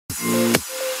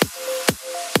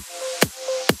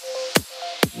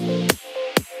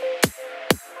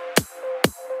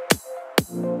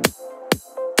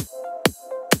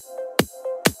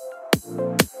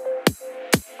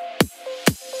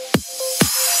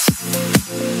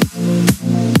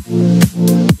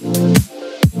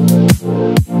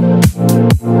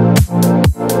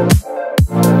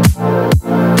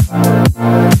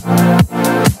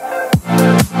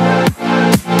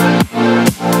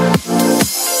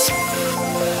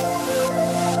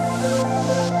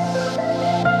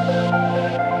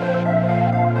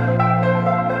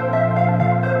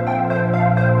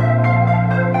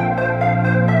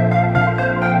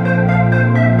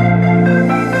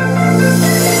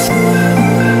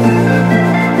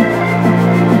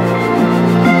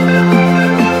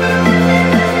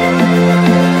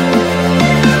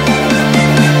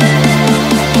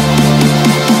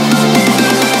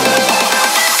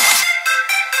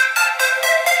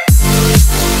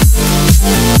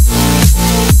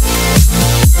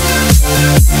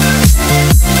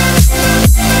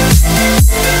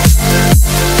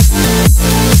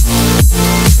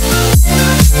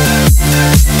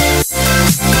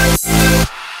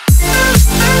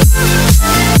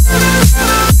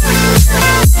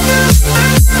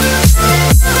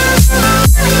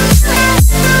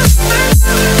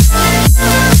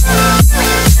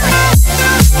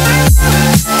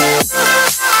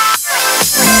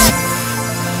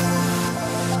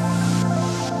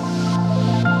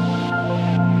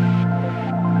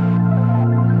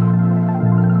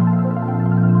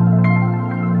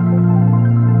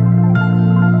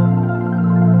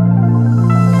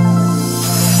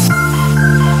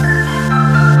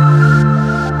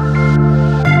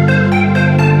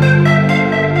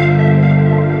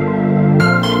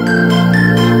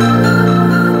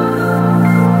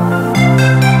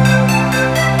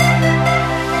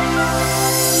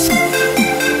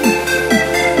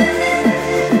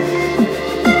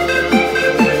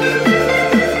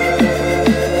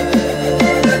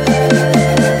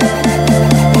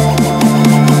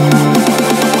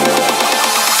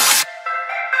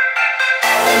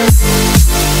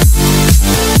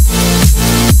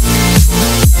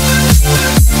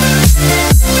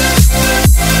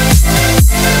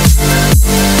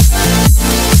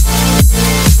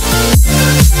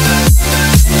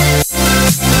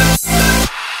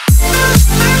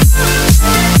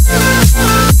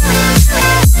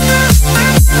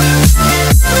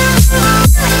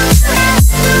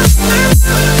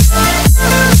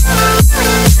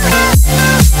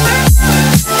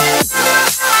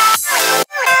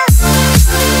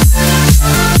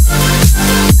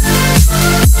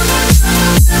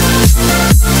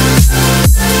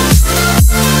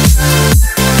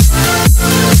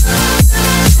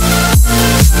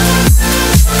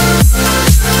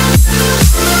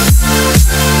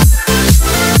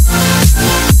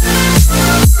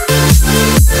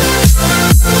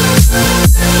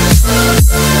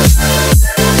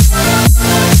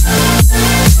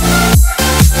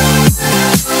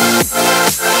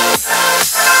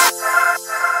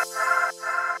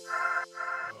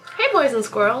boys and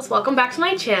squirrels, welcome back to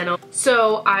my channel.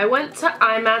 So I went to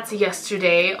Imats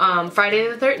yesterday, Friday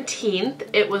the 13th.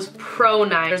 It was pro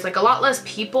night. There's like a lot less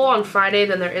people on Friday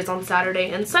than there is on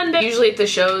Saturday and Sunday. Usually at the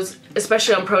shows,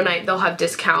 especially on pro night, they'll have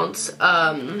discounts.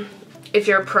 If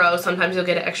you're a pro, sometimes you'll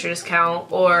get an extra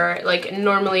discount, or like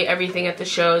normally everything at the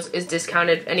shows is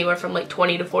discounted anywhere from like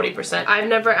 20 to 40%. I've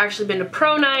never actually been to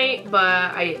pro night, but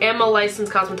I am a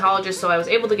licensed cosmetologist, so I was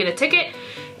able to get a ticket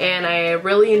and I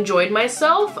really enjoyed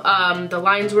myself. The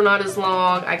lines were not as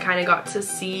long. I kind of got to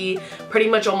see pretty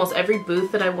much almost every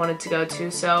booth that I wanted to go to,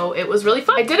 so it was really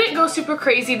fun. I didn't go super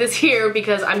crazy this year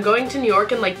because I'm going to New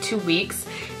York in like 2 weeks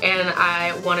and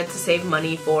I wanted to save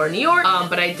money for New York,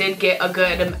 but I did get a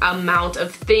good amount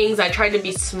of things. I tried to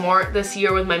be smart this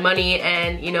year with my money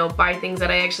and, you know, buy things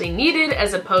that I actually needed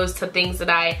as opposed to things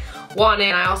that I wanted.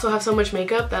 And I also have so much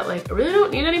makeup that like I really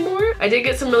don't need anymore. I did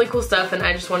get some really cool stuff and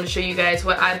I just wanted to show you guys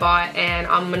what I bought, and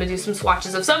I'm gonna do some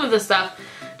swatches of some of the stuff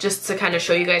just to kind of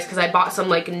show you guys because I bought some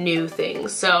like new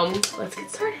things. So let's get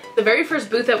started. The very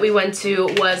first booth that we went to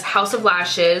was House of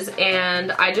Lashes,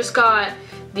 and I just got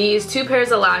these 2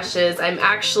 pairs of lashes. I'm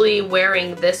actually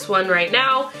wearing this one right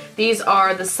now. These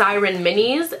are the Siren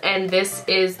Minis and this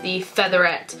is the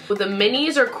Featherette. The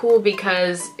minis are cool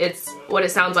because it's what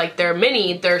it sounds like. They're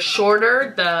mini, they're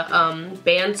shorter, the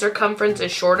band circumference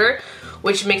is shorter,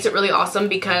 which makes it really awesome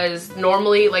because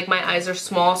normally like my eyes are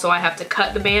small, so I have to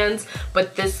cut the bands,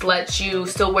 but this lets you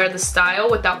still wear the style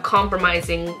without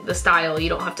compromising the style. You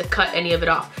don't have to cut any of it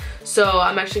off. So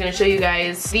I'm actually going to show you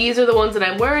guys. These are the ones that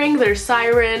I'm wearing. They're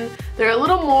Siren. They're a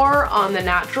little more on the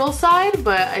natural side,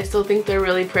 but I still think they're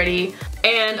really pretty.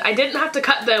 And I didn't have to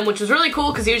cut them, which was really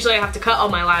cool because usually I have to cut all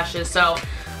my lashes. So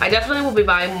I definitely will be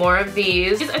buying more of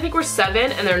these. These I think were $7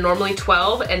 and they're normally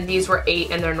 $12, and these were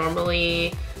 $8 and they're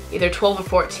normally either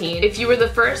 $12 or $14. If you were the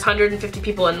first 150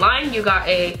 people in line, you got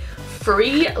a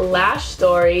free lash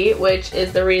story, which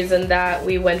is the reason that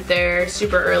we went there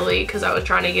super early because I was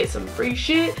trying to get some free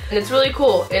shit. And it's really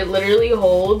cool. It literally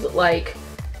holds like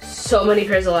so many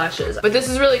pairs of lashes. But this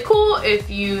is really cool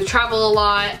if you travel a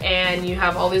lot and you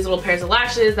have all these little pairs of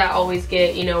lashes that always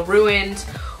get, you know, ruined,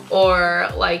 or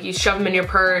like you shove them in your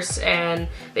purse and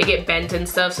they get bent and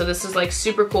stuff. So this is like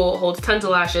super cool. It holds tons of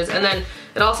lashes, and then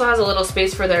it also has a little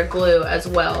space for their glue as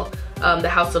well. The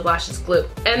House of Lashes glue.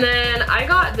 And then I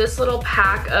got this little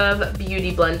pack of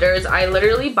beauty blenders. I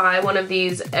literally buy one of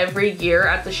these every year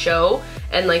at the show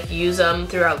and like use them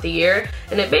throughout the year.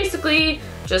 And it basically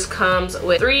just comes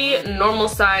with 3 normal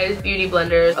size beauty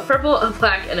blenders, a purple, a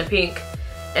black, and a pink.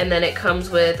 And then it comes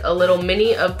with a little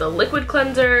mini of the liquid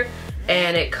cleanser,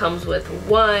 and it comes with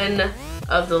 1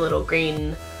 of the little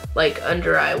green like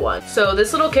under eye one. So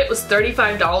this little kit was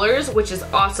 $35, which is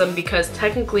awesome because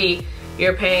technically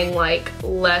you're paying like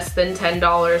less than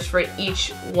 $10 for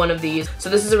each one of these. So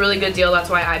this is a really good deal. That's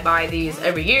why I buy these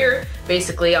every year.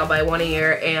 Basically, I'll buy 1 a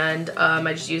year, and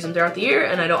I just use them throughout the year,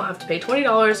 and I don't have to pay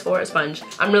 $20 for a sponge.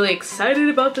 I'm really excited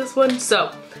about this one.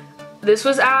 So this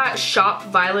was at Shop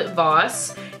Violet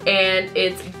Voss, and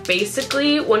it's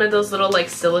basically one of those little like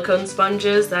silicone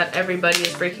sponges that everybody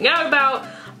is freaking out about.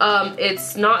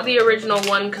 It's not the original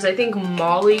one because I think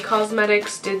Molly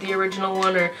Cosmetics did the original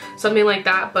one or something like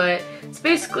that, but it's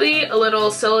basically a little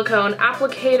silicone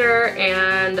applicator.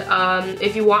 And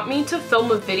if you want me to film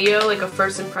a video, like a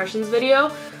first impressions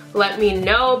video, let me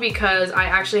know because I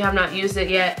actually have not used it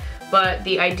yet. But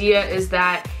the idea is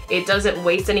that it doesn't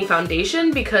waste any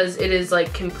foundation because it is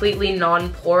like completely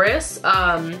non-porous.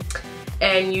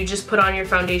 And you just put on your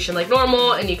foundation like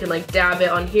normal, and you can like dab it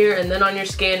on here and then on your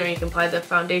skin, or you can apply the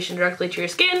foundation directly to your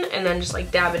skin and then just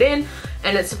like dab it in.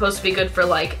 And it's supposed to be good for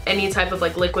like any type of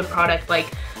like liquid product,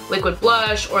 like liquid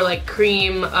blush or like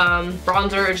cream,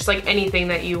 bronzer, or just like anything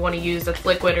that you want to use that's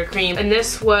liquid or cream. And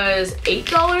this was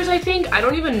 $8, I think. I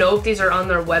don't even know if these are on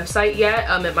their website yet.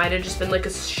 It might have just been like a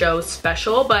show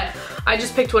special, but I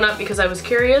just picked one up because I was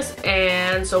curious,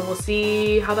 and so we'll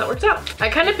see how that works out. I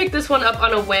kind of picked this one up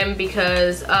on a whim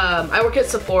because I work at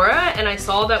Sephora, and I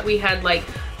saw that we had like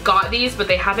got these, but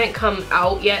they haven't come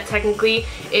out yet technically.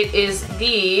 It is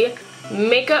the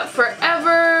Makeup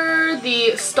Forever,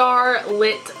 the Star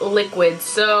Lit Liquid.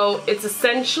 So it's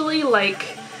essentially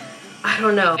like, I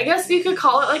don't know, I guess you could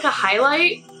call it like a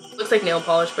highlight. Looks like nail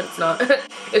polish, but it's not.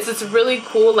 It's this really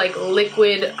cool like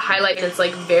liquid highlight, and it's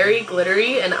like very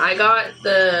glittery, and I got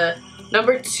the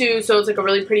number 2, so it's like a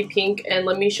really pretty pink. And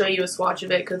let me show you a swatch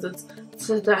of it because it's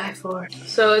to die for.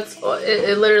 So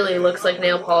it literally looks like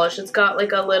nail polish. It's got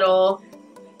like a little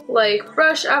like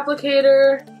brush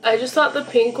applicator. I just thought the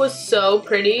pink was so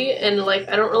pretty, and like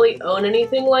I don't really own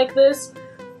anything like this,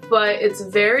 but it's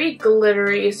very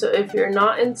glittery. So if you're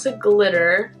not into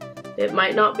glitter, it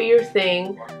might not be your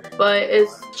thing, but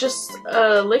it's just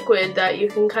a liquid that you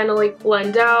can kind of like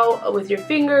blend out with your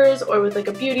fingers or with like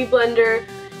a beauty blender.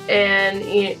 And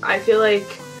I feel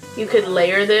like you could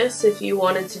layer this if you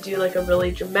wanted to do like a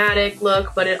really dramatic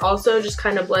look, but it also just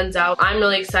kind of blends out. I'm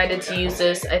really excited to use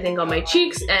this, I think, on my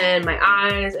cheeks and my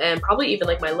eyes and probably even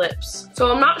like my lips. So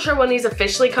I'm not sure when these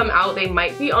officially come out. They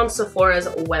might be on Sephora's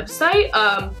website,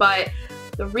 but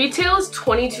the retail is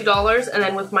 $22, and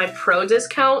then with my pro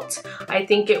discount, I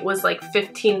think it was like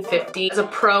 $15.50. As a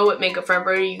pro at Makeup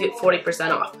Forever, you get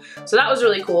 40% off. So that was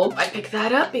really cool. I picked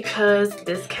that up because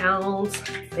discounts,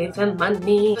 save them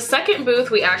money. The second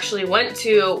booth we actually went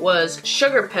to was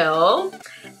Sugar Pill,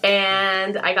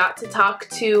 and I got to talk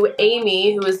to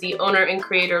Amy, who is the owner and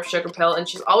creator of Sugar Pill, and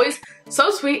she's always so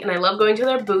sweet, and I love going to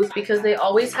their booth because they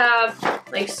always have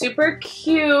like super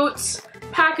cute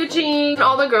packaging.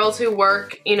 All the girls who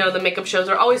work, you know, the makeup shows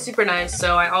are always super nice,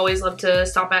 so I always love to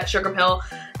stop at Sugar Pill.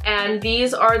 And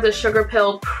these are the Sugar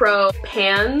Pill Pro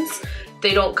pans.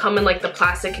 They don't come in like the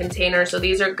plastic container, so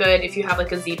these are good if you have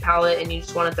like a Z palette and you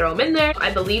just want to throw them in there.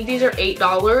 I believe these are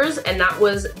 $8, and that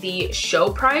was the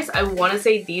show price. I want to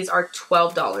say these are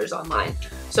 $12 online.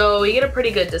 So you get a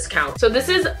pretty good discount. So this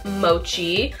is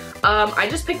Mochi. I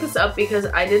just picked this up because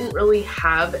I didn't really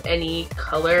have any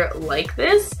color like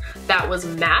this that was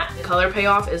matte. The color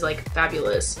payoff is like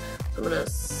fabulous. So I'm gonna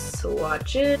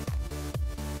swatch it.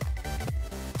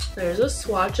 There's a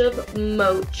swatch of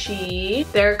Mochi.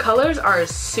 Their colors are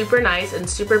super nice and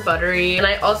super buttery. And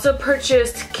I also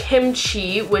purchased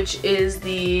Kimchi, which is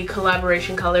the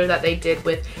collaboration color that they did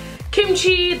with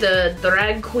Kimchi, the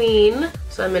drag queen.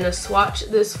 So I'm gonna swatch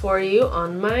this for you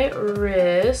on my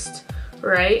wrist,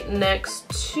 right next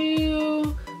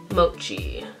to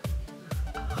Mochi.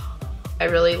 I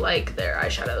really like their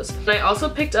eyeshadows. And I also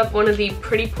picked up one of the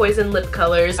Pretty Poison lip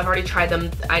colors. I've already tried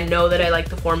them. I know that I like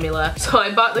the formula. So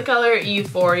I bought the color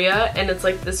Euphoria, and it's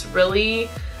like this really,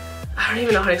 I don't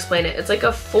even know how to explain it. It's like a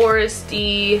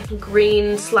foresty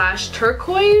green slash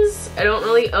turquoise. I don't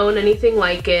really own anything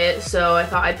like it, so I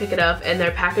thought I'd pick it up, and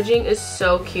their packaging is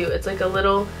so cute. It's like a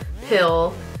little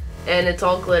pill, and it's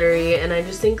all glittery, and I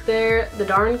just think they're the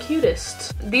darn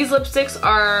cutest. These lipsticks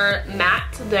are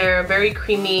matte. They're very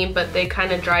creamy, but they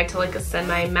kind of dry to like a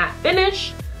semi-matte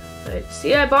finish.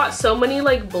 See, I bought so many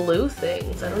like blue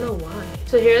things. I don't know why.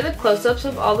 So here are the close-ups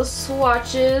of all the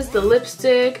swatches, the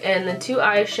lipstick, and the two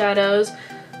eyeshadows.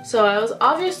 So I was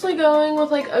obviously going with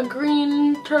like a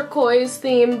green turquoise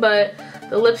theme, but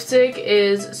the lipstick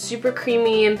is super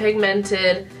creamy and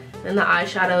pigmented, and the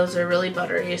eyeshadows are really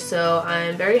buttery, so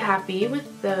I'm very happy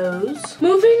with those.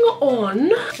 Moving on.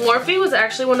 Morphe was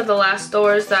actually one of the last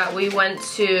stores that we went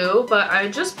to, but I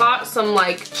just bought some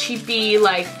like cheapy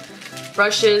like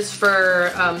brushes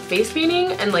for face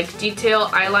painting and like detail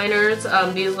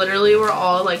eyeliners. These literally were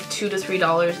all like $2 to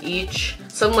 $3 each.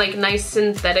 Some like nice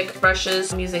synthetic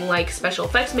brushes. I'm using like special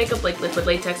effects makeup like liquid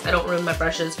latex. I don't ruin my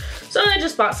brushes, so I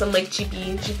just bought some like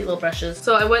cheapy little brushes.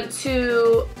 So I went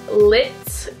to Lit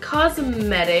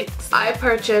Cosmetics. I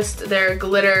purchased their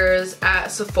glitters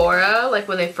at Sephora like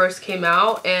when they first came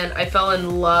out, and I fell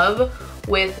in love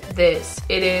with this.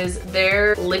 It is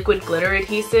their liquid glitter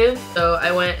adhesive, so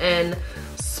I went and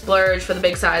splurged for the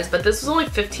big size, but this was only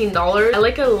 $15. I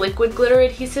like a liquid glitter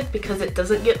adhesive because it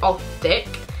doesn't get all thick.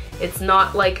 It's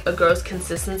not like a gross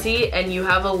consistency, and you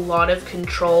have a lot of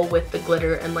control with the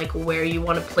glitter and like where you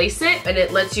want to place it, and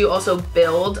it lets you also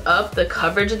build up the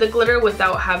coverage of the glitter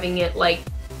without having it like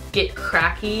get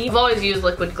cracky. I've always used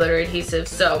liquid glitter adhesive,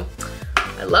 so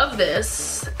I love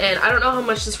this, and I don't know how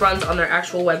much this runs on their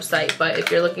actual website, but if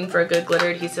you're looking for a good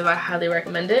glitter adhesive, I highly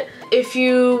recommend it. If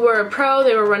you were a pro,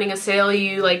 they were running a sale.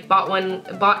 You like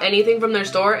bought anything from their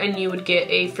store and you would get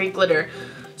a free glitter.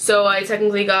 So I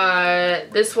technically got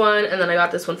this one, and then I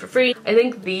got this one for free. I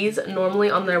think these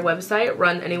normally on their website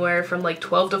run anywhere from like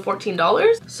 $12 to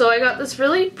 $14. So I got this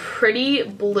really pretty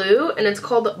blue, and it's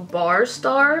called Bar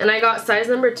Star. And I got size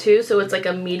number 2, so it's like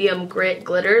a medium grit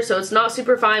glitter. So it's not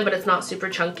super fine, but it's not super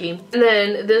chunky. And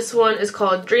then this one is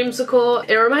called Dreamsicle.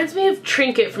 It reminds me of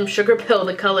Trinket from Sugar Pill,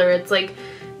 the color. It's like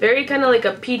very kind of like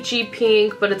a peachy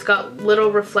pink, but it's got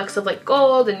little reflects of like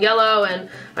gold and yellow, and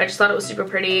I just thought it was super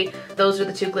pretty. Those are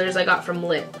the two glitters I got from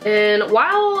Lit. And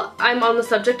while I'm on the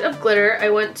subject of glitter,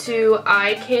 I went to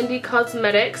Eye Candy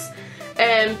Cosmetics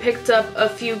and picked up a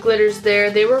few glitters there.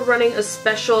 They were running a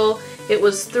special. It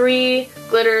was 3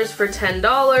 glitters for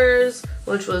 $10,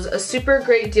 which was a super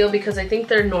great deal because I think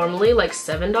they're normally like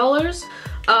 $7.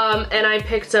 And I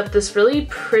picked up this really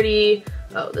pretty,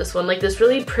 this one, like this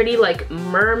really pretty like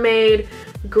mermaid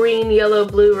green, yellow,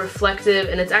 blue reflective,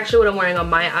 and it's actually what I'm wearing on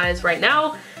my eyes right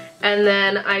now. And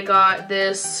then I got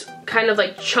this kind of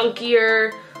like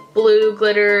chunkier blue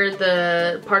glitter.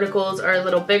 The particles are a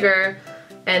little bigger.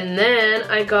 And then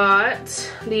I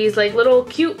got these like little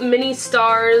cute mini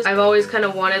stars. I've always kind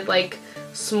of wanted like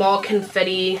small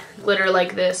confetti glitter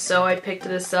like this, so I picked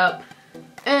this up.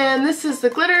 And this is the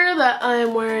glitter that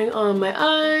I'm wearing on my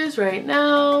eyes right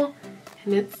now.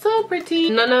 And it's so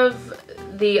pretty. None of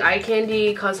the Eye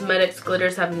Candy Cosmetics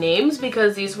glitters have names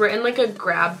because these were in like a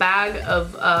grab bag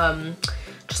of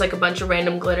just like a bunch of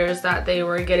random glitters that they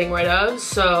were getting rid of.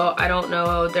 So I don't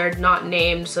know, they're not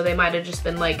named, so they might have just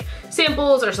been like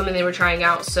samples or something they were trying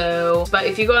out. So, but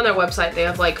if you go on their website, they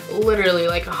have like literally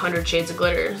like 100 shades of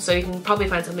glitter, so you can probably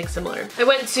find something similar. I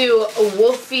went to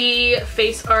Wolfie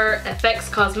Face Art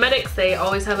FX Cosmetics. They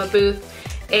always have a booth,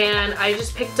 and I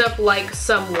just picked up like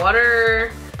some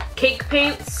water cake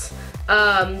paints.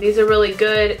 These are really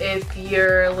good if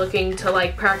you're looking to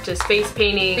like practice face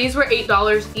painting. These were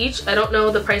 $8 each. I don't know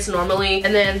the price normally.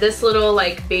 And then this little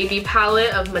like baby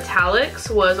palette of metallics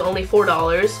was only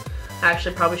 $4. I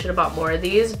actually probably should have bought more of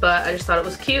these, but I just thought it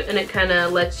was cute, and it kind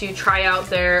of lets you try out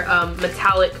their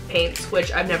metallic paints,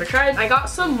 which I've never tried. I got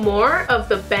some more of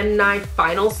the Ben Nye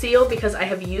Final Seal because I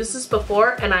have used this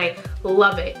before and I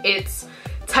love it. It's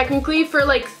technically for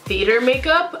like theater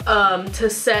makeup, to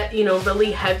set, you know,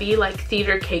 really heavy like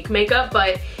theater cake makeup,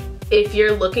 but if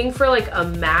you're looking for like a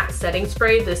matte setting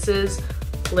spray, this is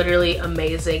literally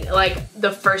amazing. Like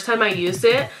the first time I used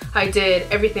it, I did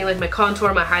everything, like my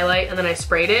contour, my highlight, and then I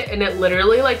sprayed it, and it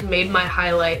literally like made my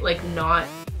highlight like not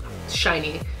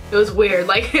shiny. It was weird,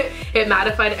 like it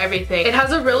mattified everything. It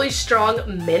has a really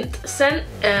strong mint scent,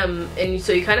 and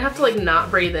so you kind of have to like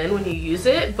not breathe in when you use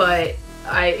it, but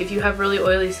if you have really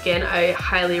oily skin, I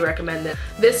highly recommend it.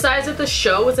 This size at the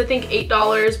show was I think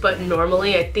 $8, but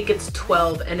normally I think it's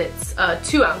 12, and it's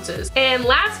 2 ounces. And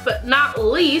last but not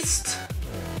least,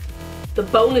 the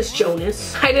bonus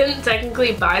Jonas. I didn't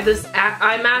technically buy this at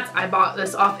Imats. I bought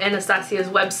this off Anastasia's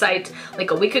website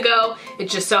like a week ago. It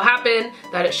just so happened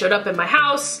that it showed up in my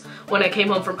house when I came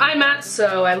home from Imats,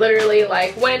 so I literally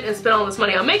like went and spent all this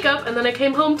money on makeup, and then I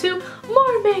came home to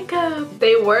more makeup.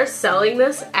 They were selling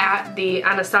this at the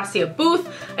Anastasia booth.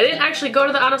 I didn't actually go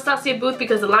to the Anastasia booth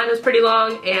because the line was pretty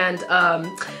long, and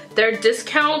their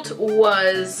discount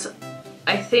was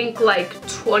I think like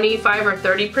 25 or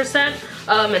 30%,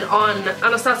 and on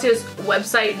Anastasia's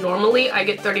website normally I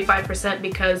get 35%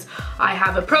 because I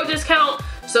have a pro discount.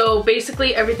 So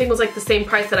basically everything was like the same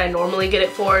price that I normally get it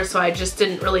for, so I just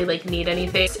didn't really like need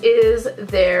anything. This is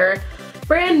their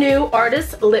brand new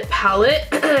artist lip palette,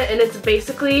 and it's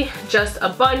basically just a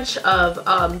bunch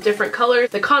of different colors.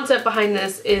 The concept behind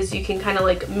this is you can kind of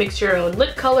like mix your own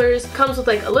lip colors. It comes with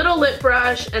like a little lip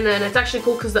brush, and then it's actually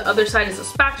cool because the other side is a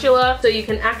spatula, so you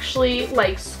can actually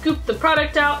like scoop the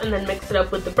product out and then mix it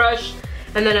up with the brush.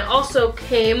 And then it also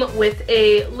came with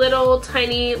a little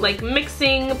tiny like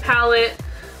mixing palette,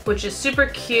 which is super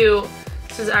cute.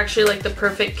 This is actually like the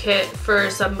perfect kit for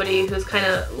somebody who's kind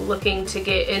of looking to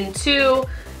get into,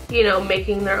 you know,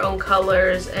 making their own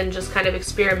colors and just kind of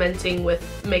experimenting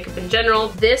with makeup in general.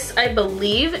 This, I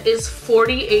believe, is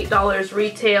 $48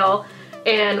 retail,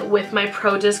 and with my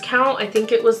pro discount, I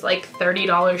think it was like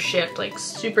 $30 shipped, like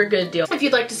super good deal. If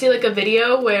you'd like to see like a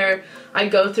video where I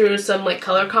go through some like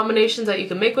color combinations that you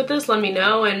can make with this, let me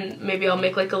know, and maybe I'll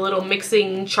make like a little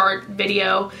mixing chart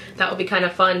video. That would be kind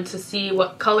of fun to see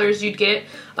what colors you'd get.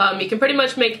 You can pretty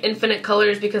much make infinite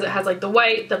colors because it has like the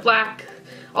white, the black,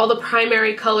 all the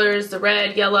primary colors, the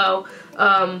red, yellow,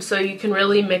 so you can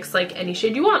really mix like any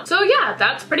shade you want. So yeah,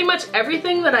 that's pretty much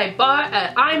everything that I bought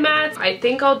at Imats. I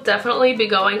think I'll definitely be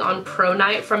going on pro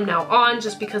night from now on,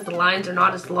 just because the lines are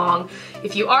not as long.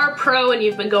 If you are a pro and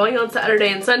you've been going on Saturday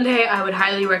and Sunday, I would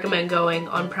highly recommend going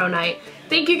on pro night.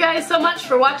 Thank you guys so much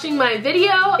for watching my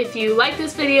video. If you like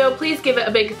this video, please give it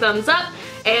a big thumbs up.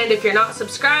 And if you're not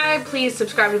subscribed, please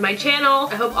subscribe to my channel.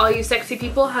 I hope all you sexy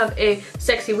people have a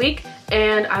sexy week,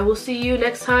 and I will see you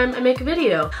next time I make a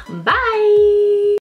video. Bye!